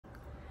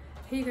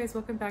Hey you guys,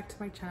 welcome back to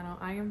my channel.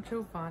 I am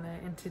Jovanna,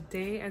 and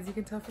today, as you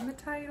can tell from the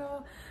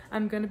title,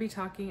 I'm going to be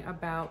talking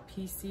about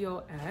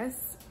PCOS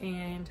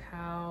and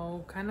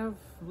how kind of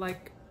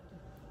like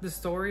the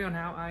story on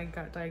how I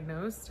got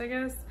diagnosed, I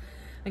guess,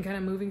 and kind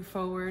of moving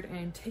forward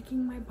and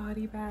taking my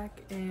body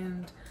back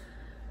and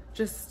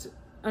just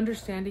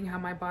understanding how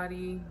my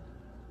body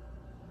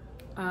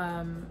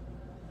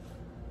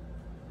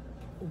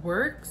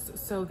works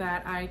so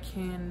that I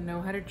can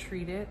know how to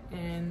treat it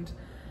and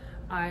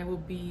I will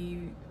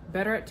be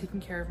better at taking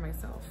care of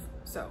myself.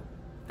 So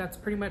that's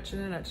pretty much in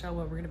a nutshell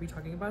what we're going to be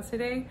talking about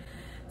today.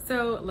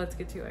 So let's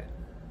get to it.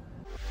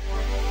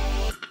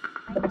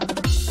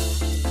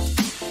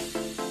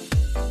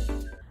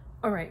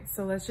 All right,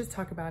 so let's just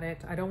talk about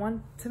it. I don't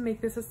want to make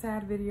this a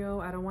sad video.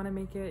 I don't want to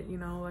make it, you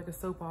know, like a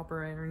soap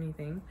opera or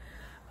anything.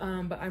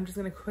 But I'm just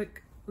going to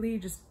quickly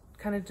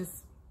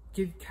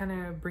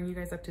bring you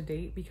guys up to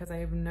date because I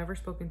have never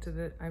spoken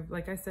to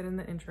like I said in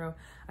the intro,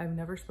 I've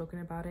never spoken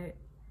about it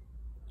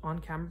on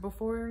camera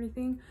before or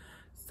anything.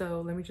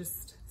 So let me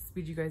just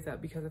speed you guys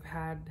up because I've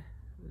had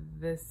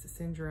this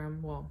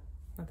syndrome. Well,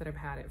 not that I've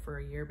had it for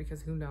a year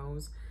because who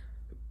knows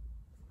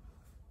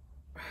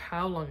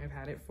how long I've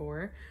had it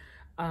for.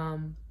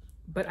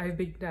 But I've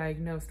been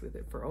diagnosed with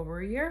it for over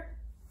a year.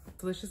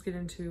 So let's just get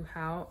into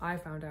how I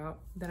found out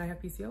that I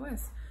have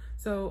PCOS.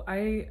 So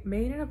I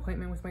made an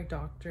appointment with my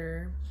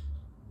doctor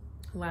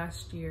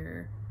last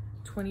year,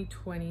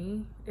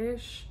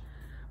 2020-ish.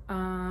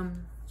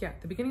 Yeah,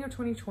 the beginning of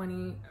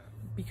 2020,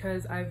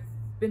 because I've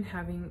been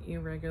having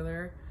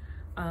irregular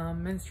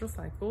menstrual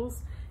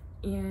cycles,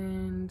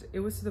 and it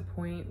was to the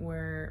point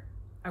where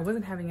I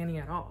wasn't having any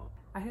at all.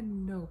 I had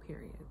no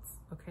periods,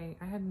 okay?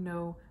 I had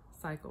no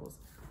cycles.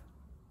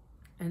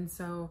 And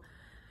so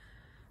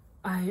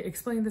I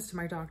explained this to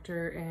my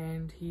doctor,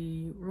 and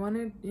he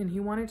wanted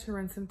to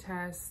run some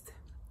tests,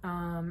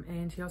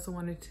 and he also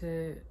wanted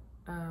to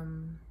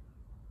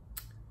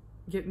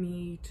get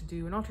me to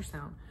do an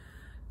ultrasound.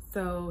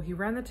 So he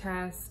ran the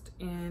test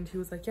and he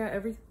was like, yeah,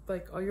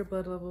 all your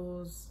blood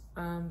levels,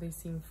 they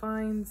seem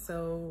fine.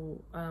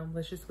 So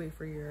let's just wait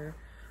for your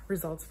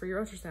results for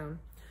your ultrasound.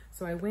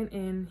 So I went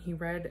in, he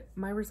read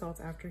my results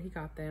after he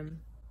got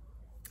them.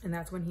 And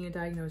that's when he had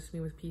diagnosed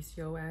me with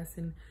PCOS.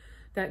 And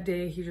that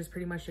day he just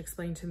pretty much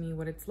explained to me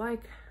what it's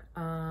like.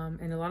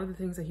 And a lot of the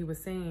things that he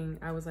was saying,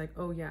 I was like,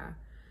 oh yeah,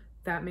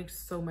 that makes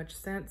so much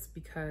sense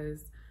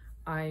because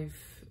I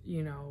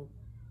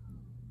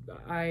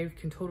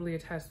can totally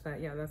attest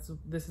that, yeah,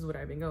 this is what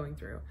I've been going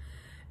through.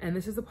 And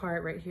this is the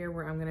part right here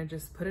where I'm gonna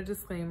just put a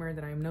disclaimer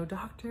that I'm no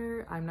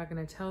doctor. I'm not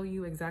gonna tell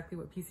you exactly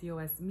what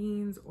PCOS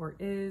means or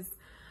is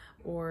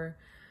or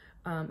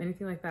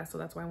anything like that. So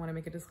that's why I wanna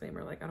make a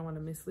disclaimer. Like, I don't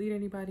wanna mislead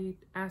anybody.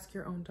 Ask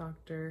your own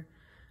doctor.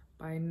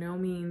 By no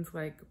means,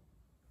 like,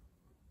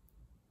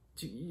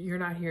 you're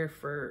not here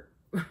for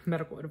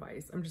medical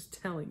advice. I'm just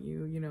telling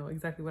you, you know,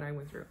 exactly what I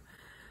went through.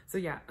 So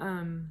yeah,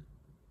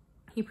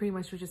 he pretty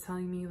much was just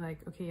telling me like,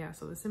 okay, yeah,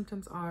 so the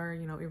symptoms are,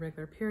 you know,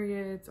 irregular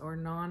periods or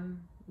not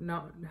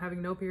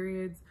having no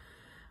periods.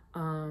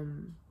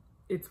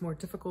 It's more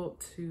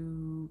difficult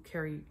to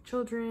carry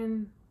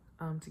children,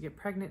 to get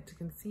pregnant, to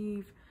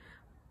conceive,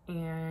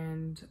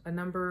 and a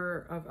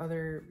number of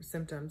other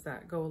symptoms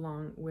that go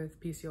along with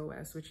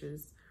PCOS, which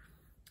is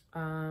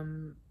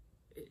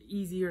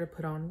easier to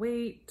put on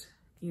weight,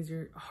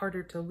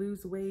 harder to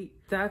lose weight.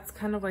 That's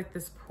kind of like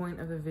this point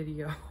of the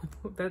video.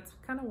 That's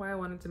kind of why I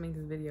wanted to make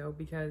this video,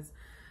 because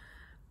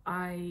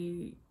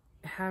I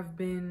have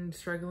been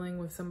struggling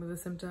with some of the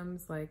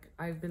symptoms. Like,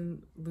 I've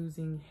been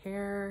losing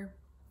hair.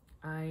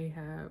 I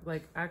have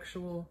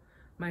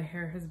my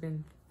hair has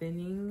been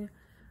thinning.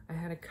 I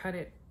had to cut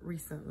it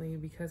recently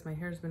because my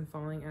hair's been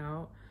falling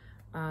out.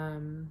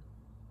 And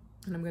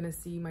I'm gonna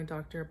see my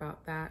doctor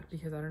about that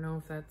because I don't know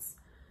if that's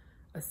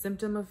a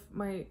symptom of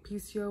my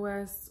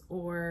PCOS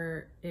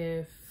or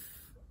if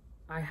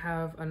I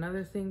have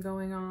another thing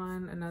going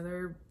on,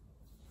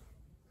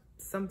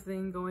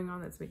 something going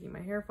on that's making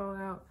my hair fall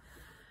out.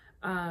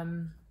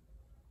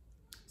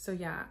 So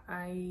yeah,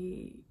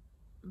 I've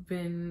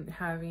been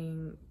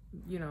having,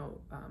 you know,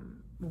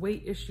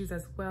 weight issues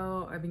as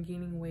well. I've been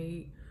gaining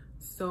weight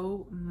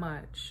so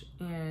much,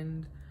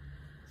 and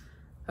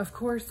of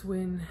course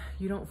when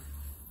you don't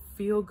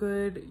feel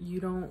good, you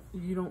don't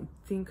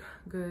think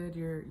good,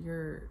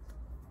 you're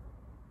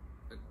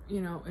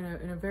you know,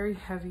 in a very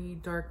heavy,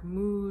 dark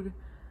mood.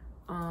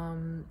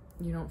 You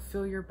don't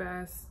feel your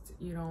best,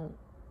 you don't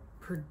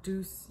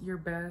produce your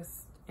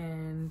best,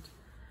 and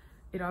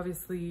it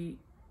obviously,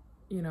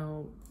 you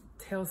know,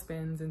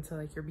 tailspins into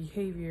like your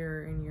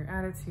behavior and your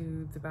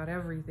attitudes about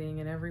everything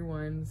and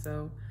everyone.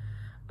 So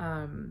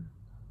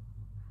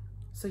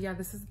so yeah,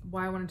 this is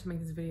why I wanted to make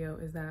this video,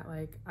 is that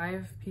like I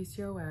have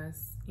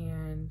PCOS,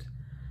 and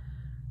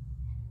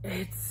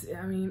it's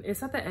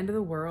not the end of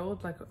the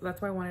world. Like,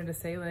 that's why I wanted to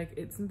say, like,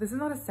 this is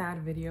not a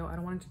sad video. I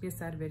don't want it to be a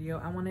sad video.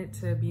 I want it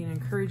to be an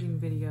encouraging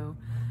video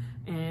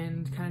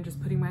and kind of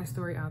just putting my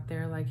story out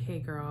there, like, hey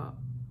girl,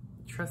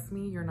 trust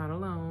me, you're not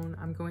alone.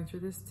 I'm going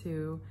through this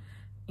too,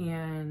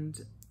 and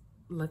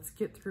let's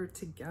get through it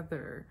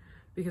together.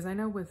 because I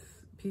know with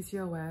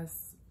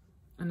PCOS,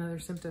 another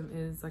symptom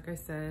is, like I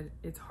said,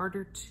 it's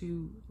harder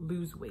to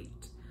lose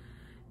weight.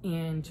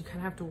 And you kind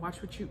of have to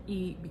watch what you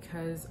eat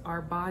because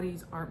our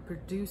bodies aren't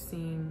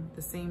producing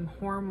the same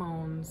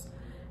hormones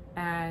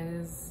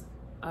as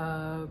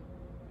a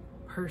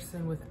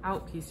person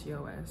without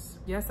PCOS.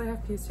 Yes, I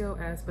have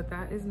PCOS, but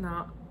that is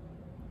not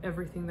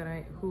everything that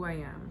who I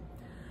am.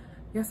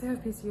 Yes, I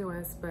have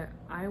PCOS, but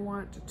I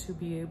want to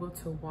be able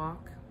to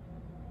walk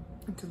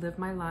and to live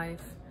my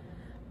life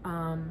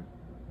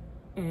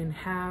and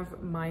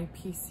have my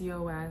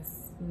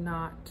PCOS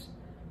not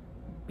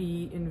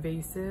be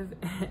invasive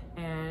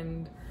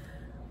and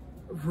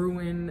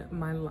ruin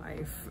my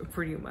life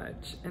pretty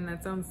much. And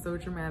that sounds so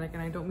dramatic,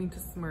 and I don't mean to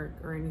smirk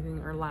or anything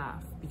or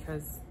laugh,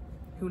 because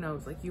who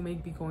knows, like, you may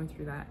be going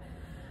through that.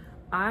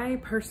 I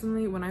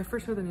personally, when I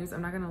first heard the news,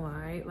 I'm not gonna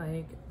lie,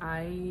 like,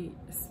 I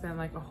spent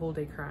like a whole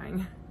day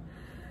crying.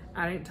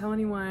 I didn't tell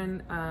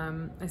anyone.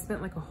 I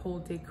spent like a whole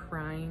day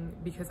crying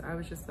because I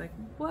was just like,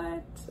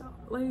 what?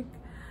 Like,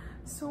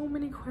 so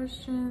many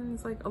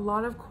questions, like a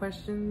lot of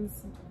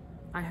questions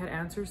I had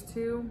answers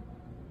to,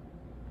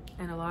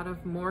 and a lot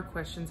of more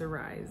questions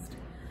arised.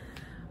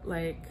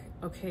 Like,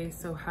 okay,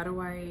 so how do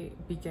I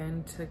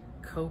begin to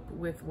cope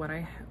with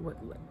how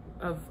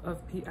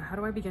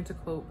do I begin to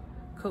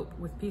cope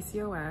with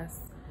PCOS?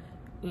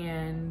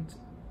 And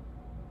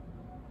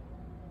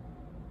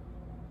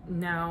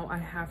now I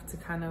have to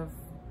kind of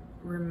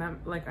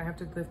remember, like, I have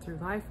to live through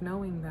life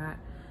knowing that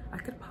I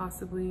could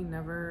possibly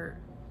never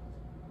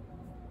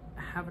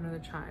have another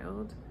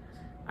child.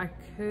 I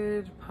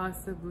could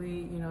possibly,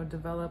 you know,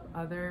 develop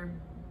other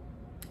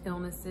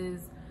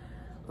illnesses,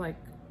 like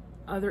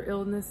other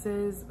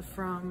illnesses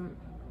from,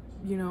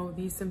 you know,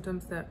 these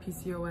symptoms that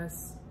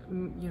PCOS,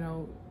 you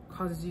know,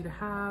 causes you to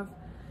have.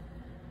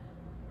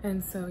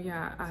 And so,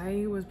 yeah,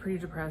 I was pretty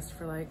depressed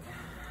for like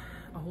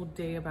a whole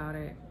day about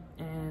it.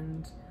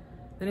 And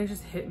then it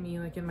just hit me,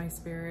 like, in my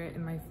spirit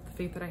and my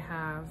faith that I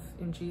have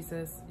in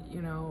Jesus,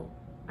 you know,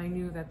 I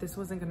knew that this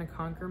wasn't going to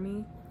conquer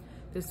me.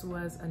 This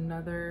was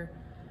another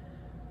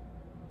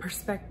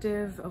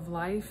perspective of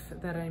life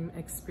that I'm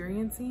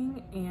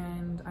experiencing,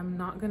 and I'm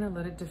not going to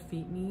let it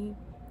defeat me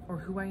or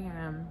who I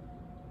am.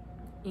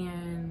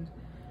 And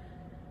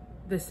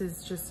this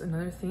is just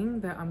another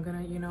thing that I'm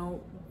going to, you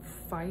know,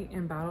 fight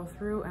and battle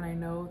through. And I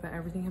know that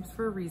everything happens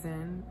for a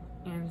reason.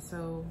 And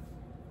so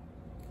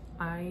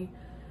I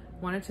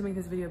wanted to make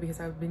this video because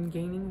I've been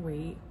gaining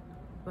weight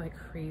like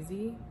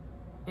crazy.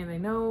 And I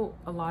know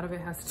a lot of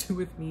it has to do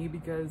with me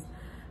because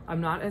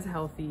I'm not as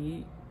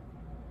healthy.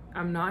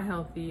 I'm not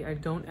healthy. I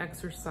don't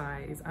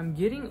exercise. I'm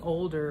getting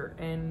older,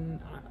 and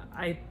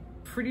I'm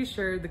pretty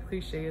sure the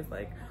cliche is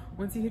like,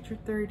 once you hit your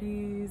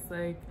 30s,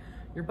 like,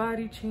 your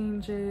body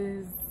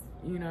changes,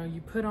 you know,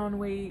 you put on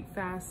weight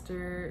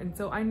faster. And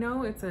so I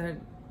know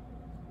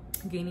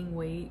gaining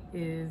weight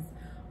is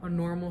a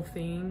normal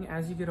thing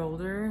as you get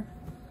older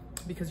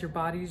because your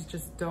bodies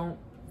just don't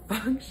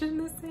function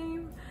the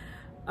same.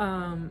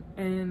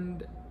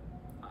 And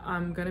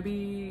I'm gonna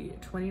be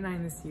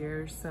 29 this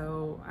year,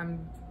 so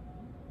I'm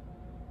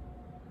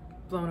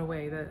blown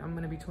away that I'm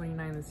gonna be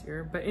 29 this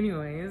year. But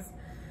anyways,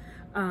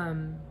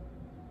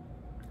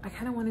 I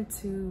kind of wanted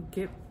to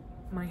get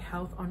my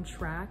health on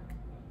track,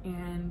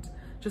 and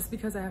just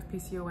because I have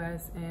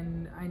PCOS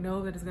and I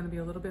know that it's gonna be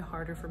a little bit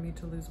harder for me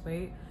to lose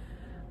weight,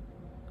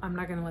 I'm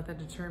not gonna let that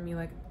deter me.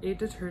 Like, it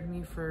deterred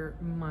me for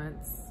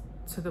months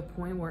to the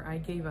point where I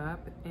gave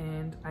up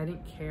and I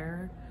didn't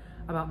care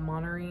about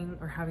monitoring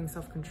or having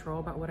self-control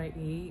about what I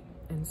ate.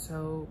 And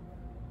so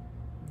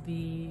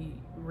the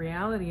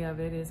reality of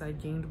it is I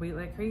gained weight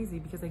like crazy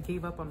because I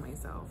gave up on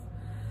myself.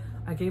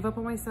 I gave up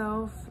on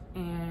myself,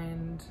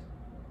 and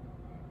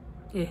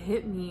it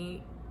hit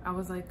me. I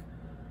was like,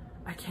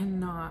 I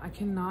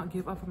cannot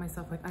give up on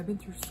myself. Like, I've been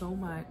through so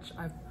much.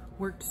 I've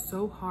worked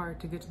so hard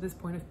to get to this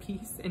point of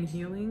peace and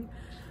healing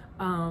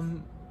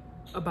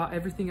about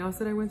everything else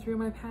that I went through in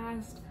my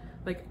past.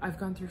 Like, I've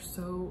gone through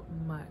so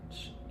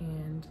much,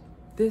 and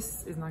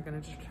this is not going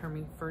to deter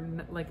me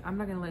like, I'm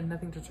not going to let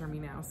nothing deter me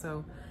now.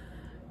 So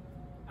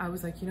I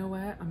was like, you know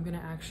what? I'm going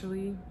to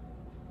actually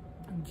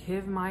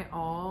give my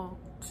all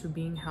to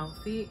being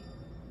healthy.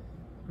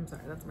 I'm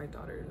sorry, that's my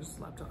daughter's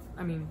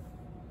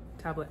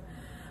tablet.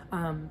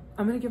 I'm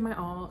going to give my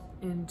all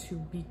into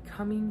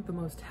becoming the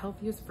most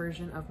healthiest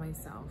version of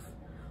myself.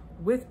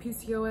 With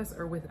PCOS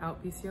or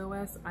without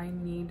PCOS, I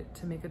need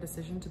to make a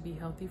decision to be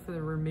healthy for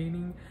the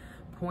remaining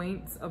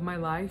points of my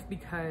life,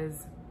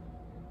 because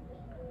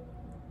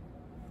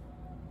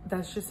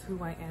that's just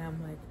who I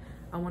am. Like,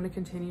 I want to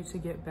continue to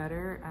get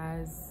better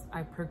as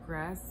I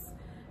progress,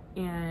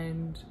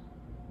 and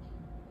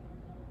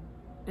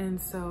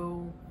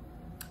so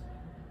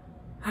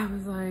I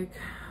was like,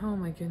 oh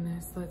my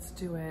goodness, let's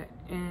do it.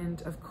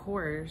 And of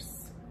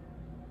course,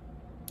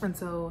 and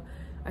so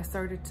I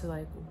started to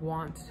like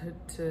want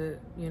to,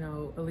 you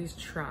know, at least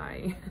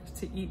try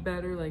to eat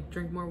better, like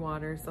drink more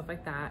water, stuff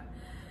like that.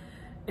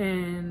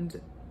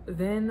 And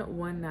then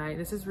one night,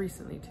 this is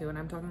recently too, and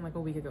I'm talking like a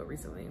week ago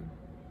recently,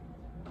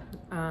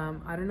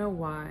 I don't know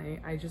why.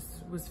 I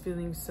just was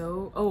feeling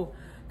so, oh,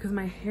 because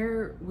my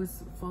hair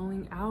was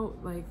falling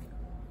out. Like,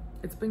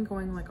 it's been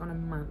going like on a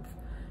month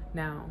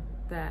now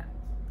that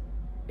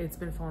it's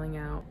been falling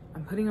out.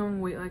 I'm putting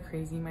on weight like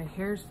crazy. My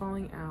hair's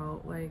falling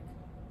out. Like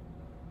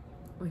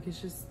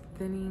it's just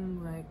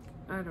thinning, like,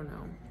 I don't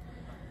know.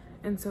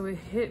 And so it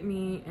hit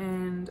me,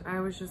 and I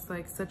was just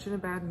like such in a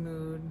bad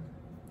mood.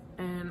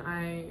 And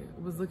I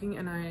was looking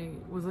in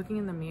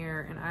the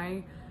mirror, and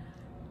I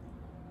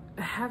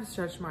have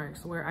stretch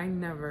marks where I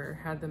never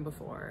had them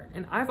before.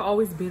 And I've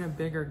always been a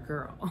bigger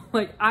girl.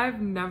 Like, I've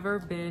never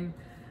been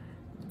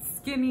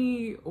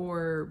skinny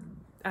or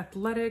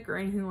athletic or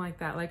anything like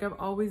that. Like, I've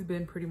always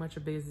been pretty much a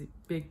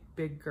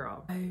big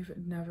girl. I've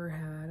never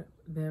had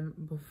them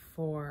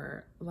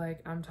before.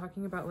 Like, I'm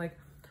talking about like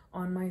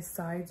on my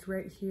sides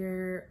right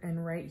here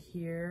and right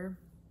here.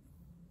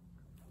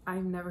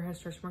 I've never had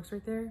stretch marks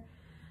right there.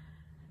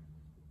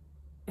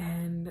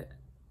 And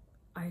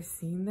I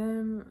seen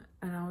them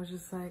and I was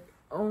just like,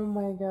 oh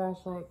my gosh,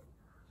 like,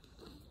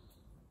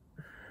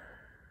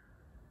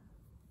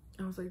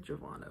 I was like,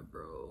 Jovanna,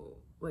 bro,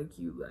 like,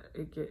 you let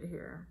it get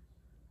here.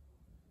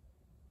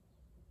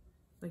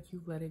 Like,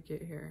 you let it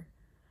get here.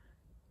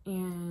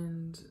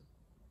 And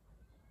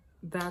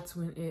that's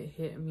when it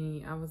hit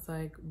me. I was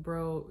like,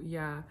 bro,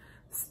 yeah,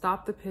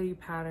 stop the pity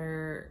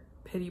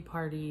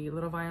party,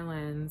 little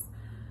violins.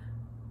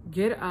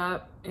 Get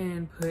up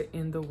and put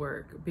in the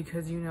work,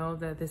 because you know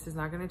that this is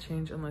not going to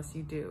change unless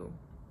you do.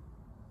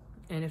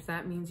 And if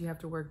that means you have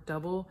to work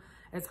double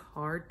as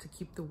hard to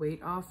keep the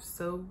weight off,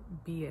 so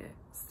be it.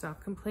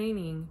 Stop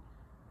complaining.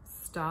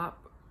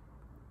 Stop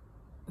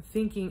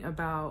thinking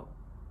about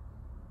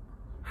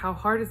how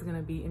hard it's going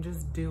to be and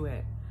just do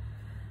it.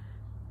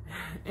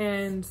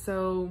 And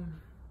so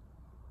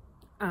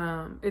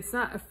it's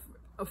not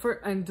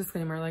for a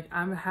disclaimer, like,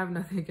 I have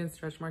nothing against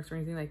stretch marks or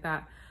anything like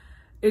that.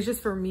 It's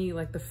just, for me,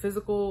 like, the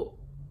physical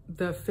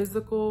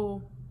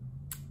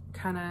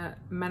kind of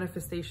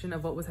manifestation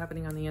of what was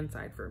happening on the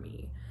inside for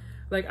me.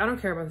 Like, I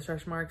don't care about the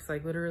stretch marks,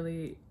 like,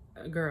 literally,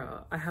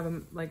 girl, I have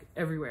them like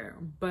everywhere,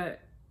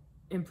 but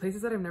in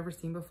places that I've never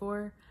seen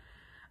before,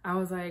 I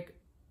was like,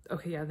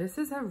 okay, yeah, this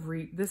is a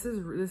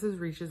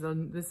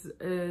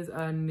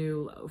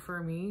new low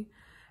for me,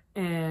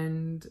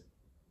 and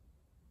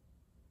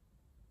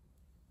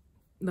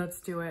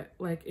let's do it.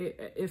 Like,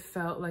 it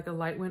felt like a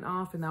light went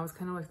off, and that was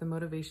kind of like the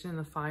motivation and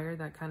the fire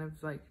that kind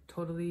of like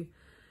totally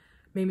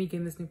made me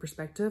gain this new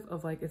perspective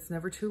of like, it's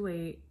never too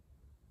late.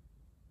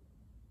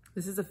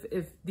 This is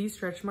if these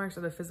stretch marks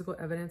are the physical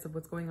evidence of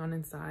what's going on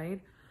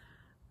inside,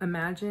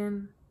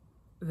 imagine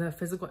the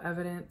physical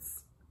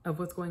evidence of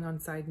what's going on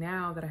inside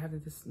now that I have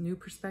this new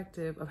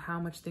perspective of how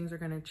much things are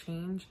going to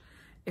change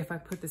if I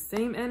put the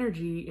same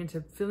energy into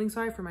feeling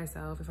sorry for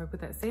myself, if I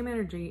put that same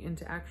energy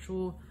into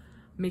actual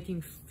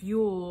making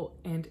fuel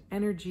and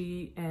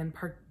energy and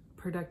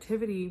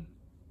productivity,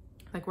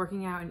 like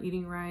working out and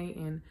eating right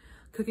and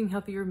cooking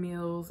healthier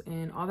meals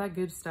and all that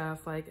good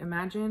stuff. Like,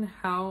 imagine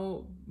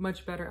how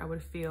much better I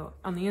would feel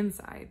on the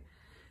inside,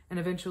 and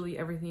eventually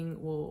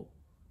everything will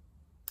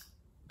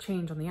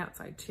change on the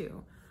outside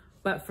too.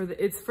 But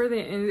it's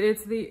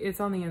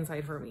on the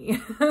inside for me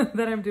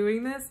that I'm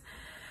doing this.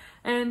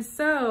 And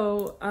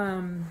so,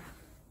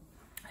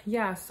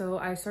 yeah, so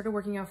I started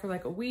working out for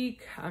like a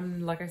week.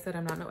 Like I said,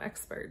 I'm not no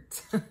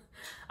expert.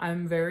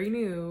 I'm very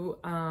new,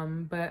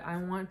 but I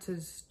want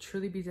to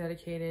truly be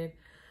dedicated.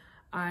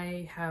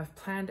 I have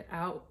planned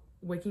out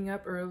waking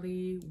up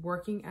early,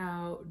 working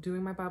out,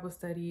 doing my Bible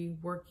study,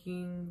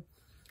 working,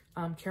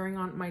 carrying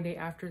on my day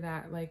after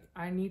that. Like,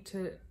 I need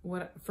to,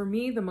 for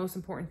me, the most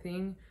important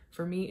thing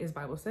for me is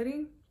Bible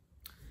study.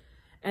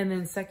 And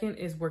then second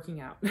is working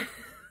out.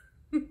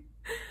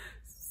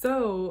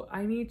 So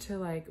I need to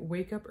like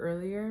wake up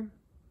earlier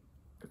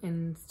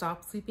and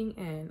stop sleeping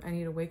in. I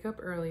need to wake up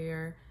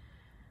earlier,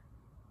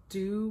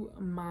 do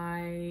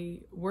my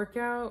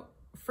workout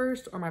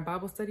first or my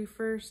Bible study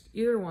first,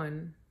 either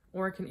one,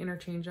 or I can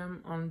interchange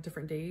them on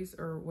different days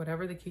or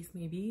whatever the case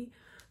may be.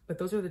 But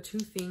those are the two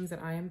things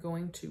that I am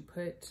going to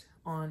put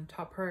on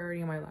top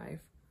priority in my life.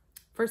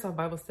 First off,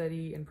 Bible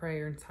study and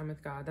prayer and time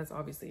with God. That's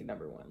obviously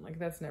number one. Like,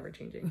 that's never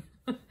changing.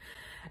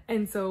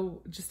 And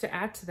so just to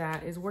add to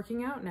that is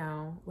working out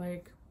now.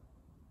 Like,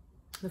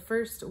 the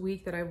first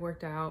week that I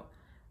worked out,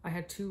 I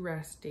had 2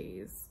 rest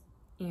days.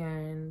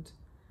 And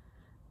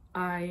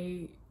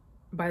by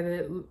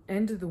the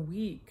end of the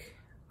week,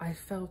 I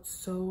felt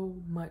so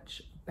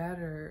much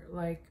better.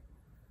 Like,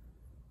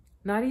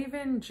 not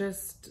even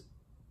just,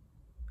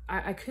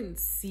 I couldn't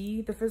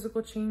see the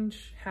physical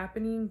change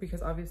happening,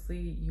 because obviously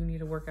you need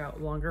to work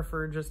out longer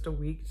for just a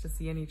week to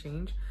see any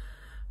change.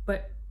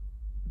 But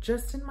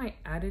just in my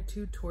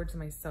attitude towards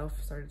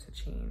myself started to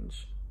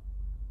change.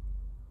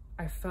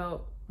 I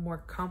felt more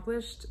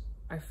accomplished.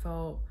 I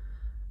felt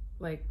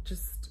like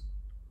just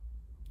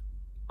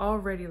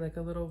already like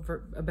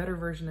a better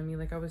version of me.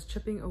 Like, I was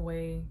chipping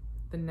away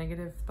the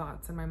negative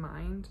thoughts in my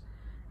mind,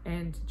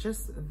 and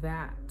just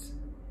that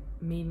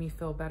made me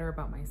feel better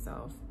about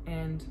myself.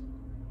 And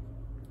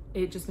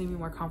it just made me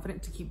more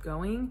confident to keep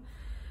going.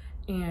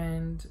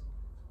 And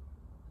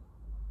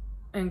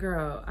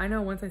girl, I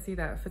know once I see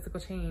that physical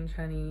change,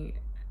 honey,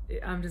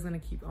 I'm just gonna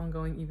keep on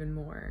going even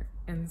more.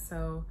 And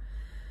so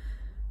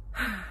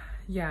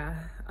yeah,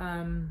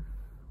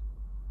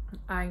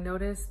 I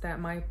noticed that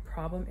my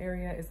problem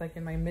area is like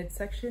in my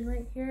midsection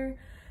right here.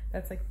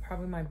 That's like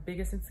probably my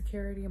biggest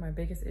insecurity and my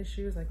biggest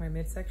issue is like my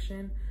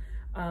midsection.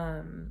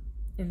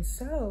 And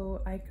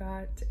so I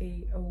got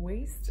a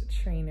waist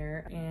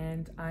trainer,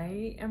 and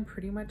I am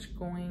pretty much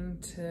going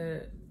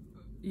to,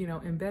 you know,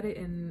 embed it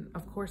in,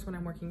 of course, when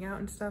I'm working out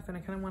and stuff. And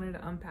I kind of wanted to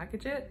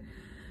unpackage it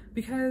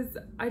because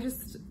I'm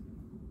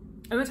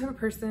the type of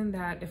person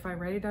that if I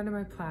write it down in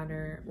my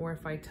planner or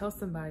if I tell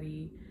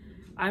somebody,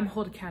 I'm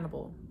held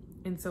accountable.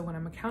 And so when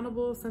I'm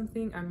accountable of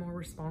something, I'm more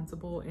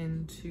responsible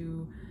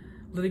into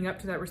living up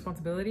to that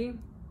responsibility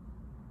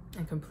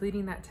and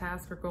completing that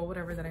task or goal,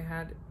 whatever that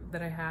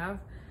I have.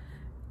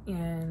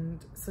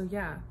 And so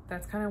yeah,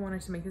 that's kind of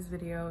wanted to make this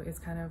video, is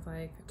kind of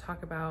like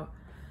talk about,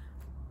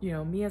 you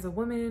know, me as a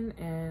woman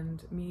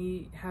and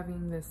me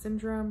having this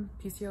syndrome,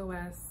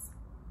 PCOS,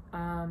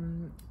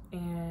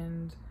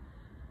 and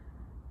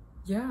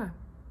yeah,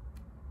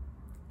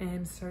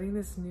 and starting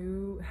this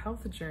new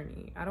health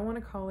journey. I don't want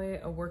to call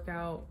it a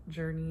workout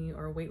journey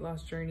or a weight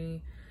loss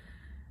journey.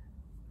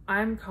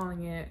 I'm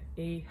calling it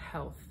a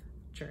health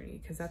journey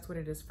because that's what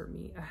it is for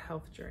me, a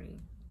health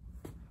journey.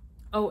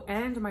 Oh,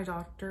 and my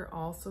doctor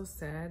also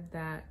said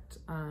that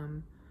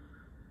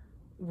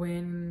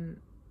when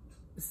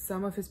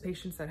some of his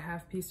patients that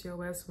have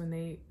PCOS, when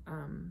they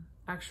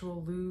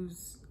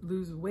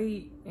lose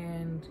weight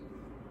and,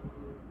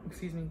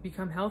 excuse me,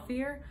 become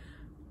healthier,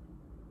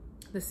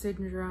 the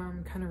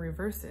syndrome kind of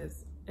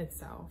reverses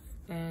itself.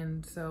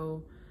 And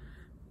so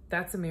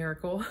that's a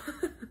miracle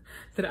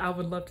that I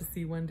would love to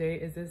see one day,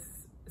 is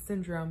this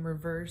syndrome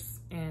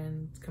reverse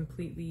and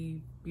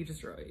completely be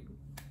destroyed.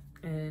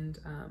 And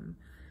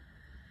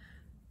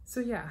so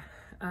yeah,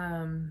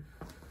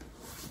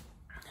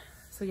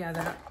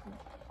 that,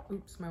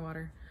 oops, my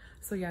water.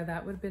 So yeah,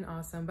 that would have been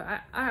awesome. But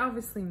I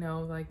obviously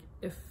know, like,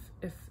 if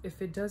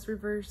it does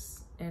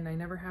reverse and I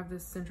never have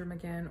this syndrome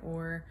again,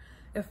 or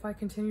if I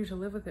continue to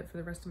live with it for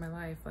the rest of my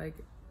life, like,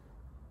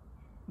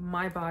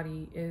 my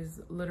body is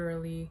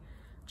literally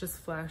just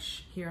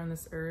flesh here on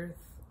this earth.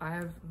 I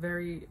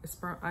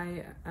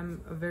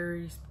am a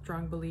very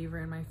strong believer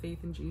in my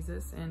faith in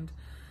Jesus and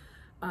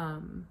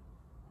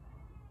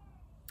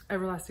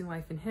everlasting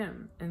life in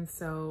him. And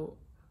so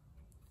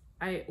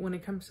when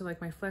it comes to like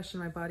my flesh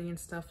and my body and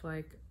stuff,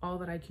 like, all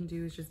that I can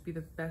do is just be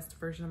the best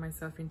version of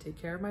myself and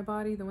take care of my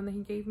body, the one that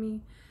he gave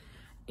me.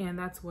 And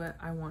that's what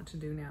I want to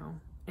do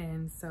now.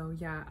 And so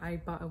yeah, I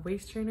bought a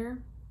waist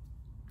trainer.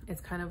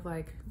 It's kind of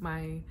like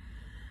my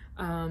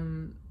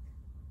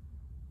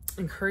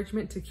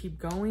encouragement to keep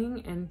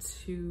going and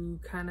to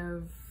kind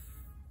of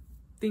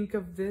think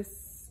of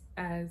this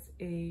as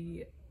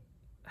a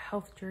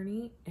health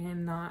journey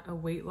and not a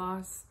weight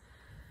loss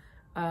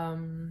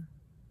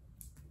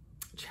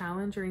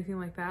challenge or anything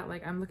like that.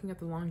 Like, I'm looking at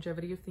the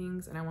longevity of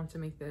things, and I want to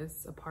make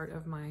this a part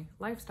of my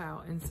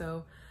lifestyle. And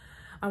so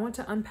I want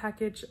to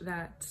unpackage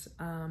that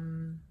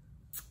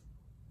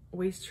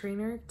waist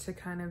trainer to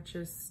kind of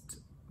just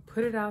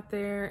put it out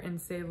there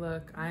and say,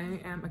 look, I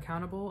am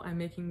accountable. I'm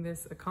making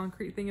this a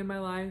concrete thing in my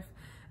life,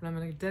 and I'm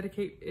going to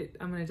dedicate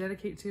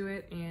to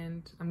it,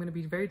 and I'm going to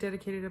be very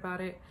dedicated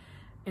about it.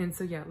 And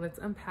so yeah, let's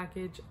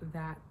unpackage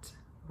that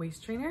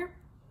waist trainer.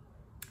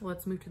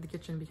 Let's move to the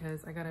kitchen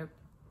because I gotta,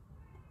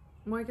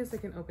 well, I guess I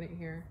can open it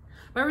here,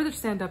 but I'd rather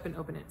stand up and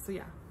open it. So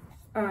yeah.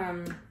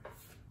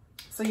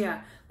 So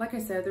yeah, like I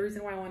said, the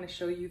reason why I want to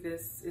show you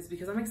this is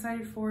because I'm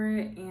excited for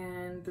it.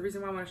 And the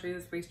reason why I want to show you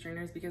this waist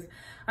trainer is because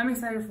I'm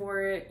excited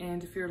for it.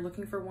 And if you're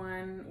looking for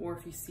one, or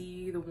if you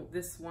see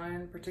this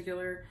one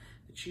particular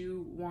that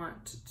you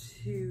want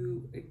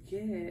to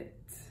get,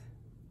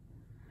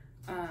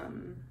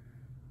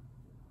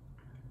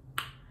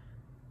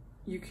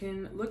 you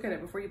can look at it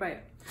before you buy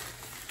it.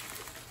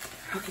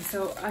 Okay,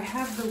 so I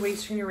have the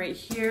waist trainer right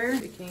here.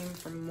 It came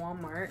from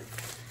Walmart.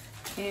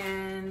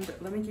 And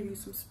let me give you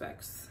some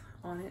specs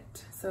on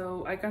it.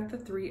 So I got the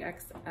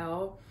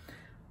 3XL.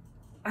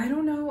 I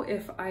don't know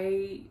if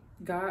I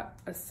got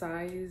a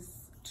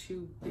size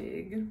too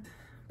big,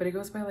 but it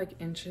goes by like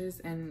inches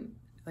and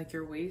like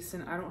your waist,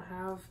 and I don't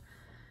have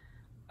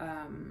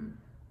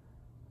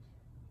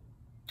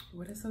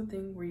what is the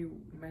thing where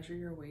you measure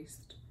your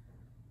waist?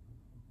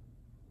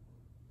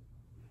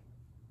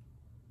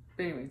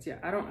 But anyways, yeah,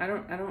 I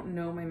don't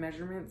know my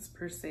measurements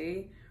per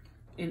se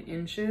in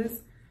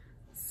inches,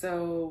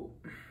 so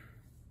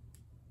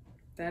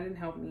that didn't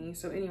help me.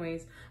 So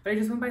anyways, but I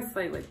just went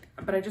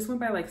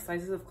by like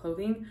sizes of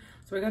clothing.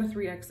 So I got a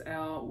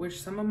 3XL,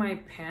 which some of my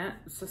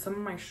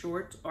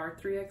shorts are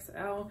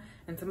 3XL,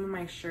 and some of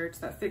my shirts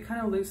that fit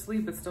kind of loosely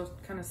but still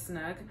kind of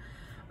snug,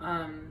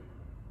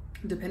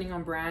 depending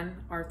on brand,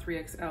 are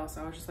 3XL.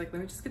 So I was just like,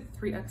 let me just get the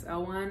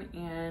 3XL one.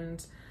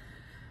 And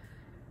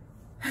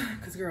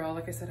because girl,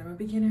 like I said, I'm a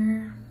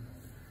beginner,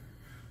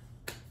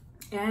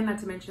 and not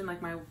to mention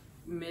like my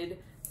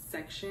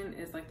midsection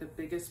is like the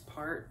biggest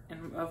part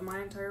of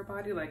my entire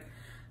body. Like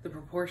the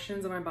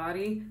proportions of my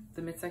body,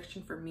 the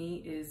midsection for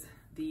me is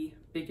the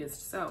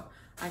biggest. So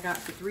I got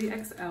the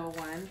 3XL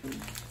one.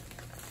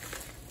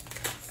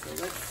 So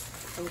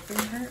let's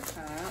open her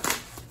up.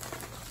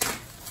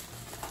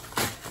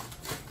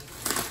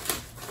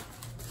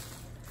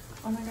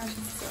 Oh my gosh,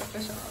 it's so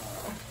official.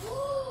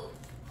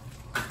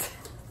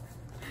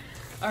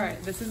 All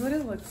right, this is what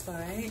it looks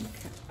like.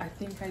 I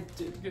think I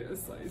did get a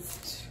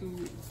size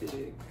too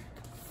big.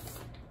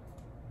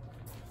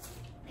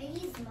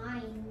 Maybe it's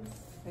mine.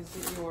 Is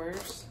it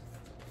yours?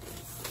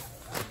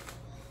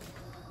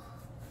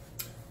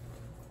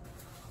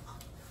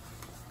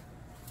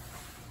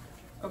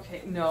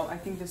 Okay, no, I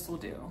think this will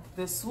do.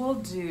 This will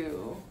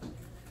do.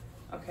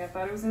 Okay, I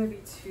thought it was gonna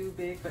be too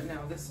big, but no,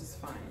 this is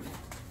fine.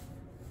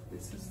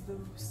 This is the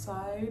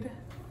side,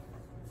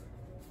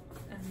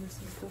 and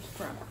this is the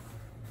front.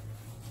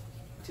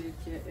 Did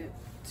get it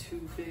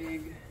too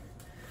big.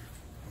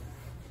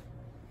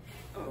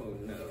 Oh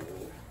no.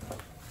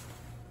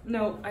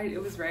 No,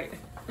 it was right.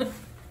 I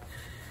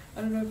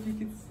don't know if you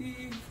can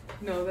see.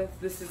 No,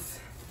 this is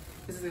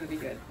gonna be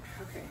good.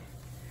 Okay.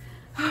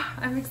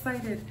 I'm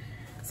excited.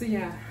 So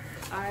yeah,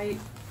 I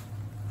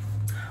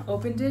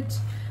opened it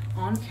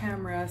on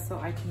camera so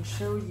I can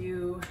show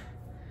you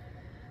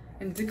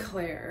and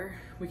declare,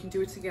 we can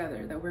do it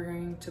together, that we're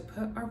going to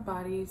put our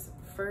bodies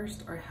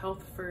first, our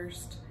health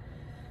first,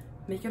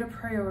 make it a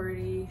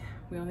priority.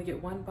 We only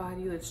get one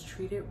body, let's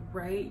treat it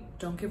right.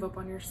 Don't give up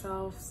on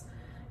yourselves.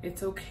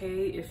 It's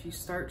okay if you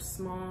start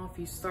small, if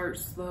you start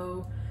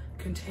slow,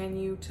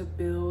 continue to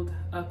build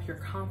up your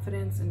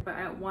confidence. But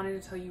I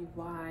wanted to tell you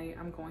why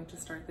I'm going to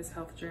start this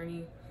health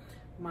journey,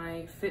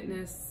 my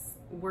fitness,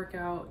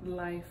 workout,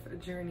 life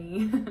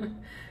journey.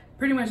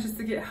 Pretty much just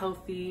to get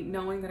healthy,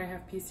 knowing that I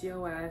have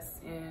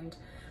PCOS and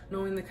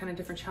knowing the kind of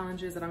different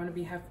challenges that I'm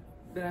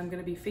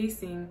gonna be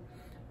facing.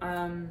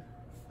 I'm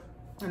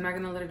not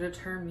gonna let it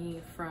deter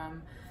me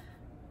from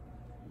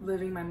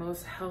living my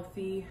most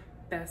healthy,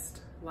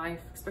 best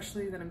life,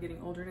 especially that I'm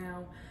getting older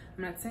now.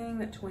 I'm not saying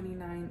that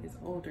 29 is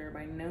older,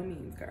 by no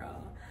means,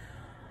 girl.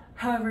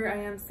 However, I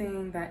am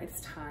saying that it's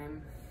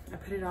time. I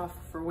put it off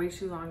for way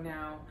too long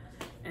now,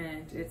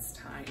 and it's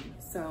time.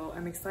 So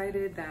I'm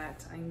excited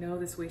that I know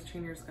this waist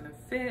trainer is gonna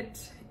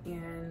fit,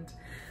 and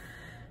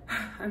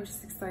I'm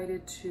just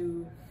excited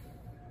to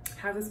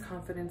have this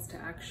confidence to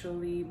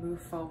actually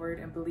move forward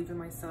and believe in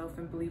myself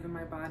and believe in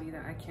my body,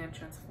 that I can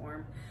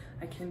transform.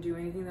 I can do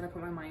anything that I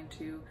put my mind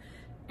to.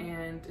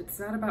 And it's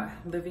not about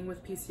living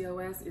with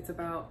PCOS, it's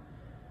about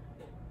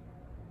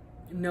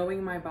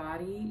knowing my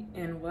body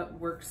and what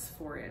works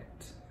for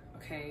it.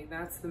 Okay,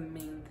 that's the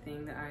main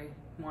thing that I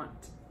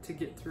want to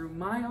get through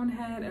my own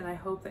head, and I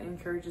hope that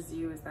encourages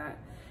you, is that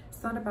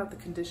it's not about the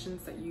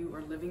conditions that you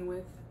are living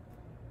with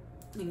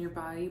in your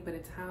body, but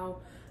it's how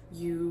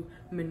you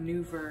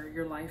maneuver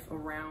your life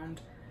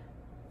around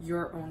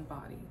your own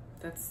body.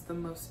 That's the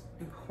most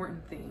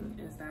important thing,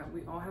 is that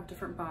we all have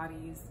different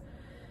bodies,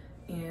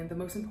 and the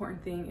most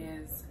important thing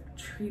is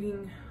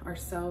treating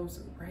ourselves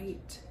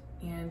right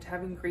and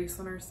having grace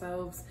on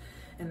ourselves,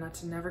 and not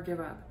to never give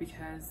up.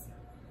 Because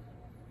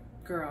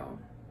girl,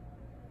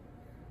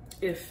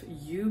 if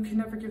you can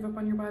never give up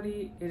on your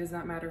body, it does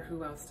not matter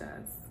who else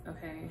does,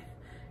 okay?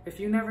 If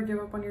you never give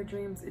up on your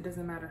dreams, it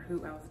doesn't matter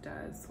who else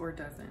does or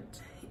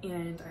doesn't.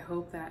 And I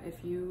hope that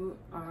if you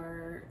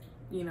are,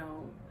 you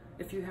know,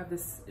 if you have the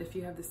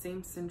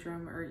same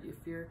syndrome, or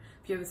if you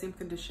have the same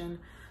condition,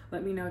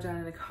 let me know down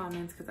in the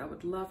comments, because I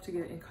would love to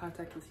get in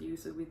contact with you,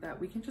 so that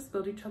we can just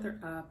build each other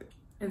up,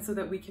 and so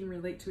that we can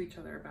relate to each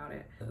other about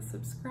it. So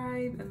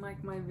subscribe and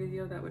like my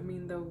video, that would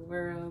mean the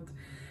world.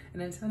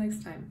 And until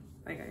next time,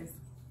 bye guys.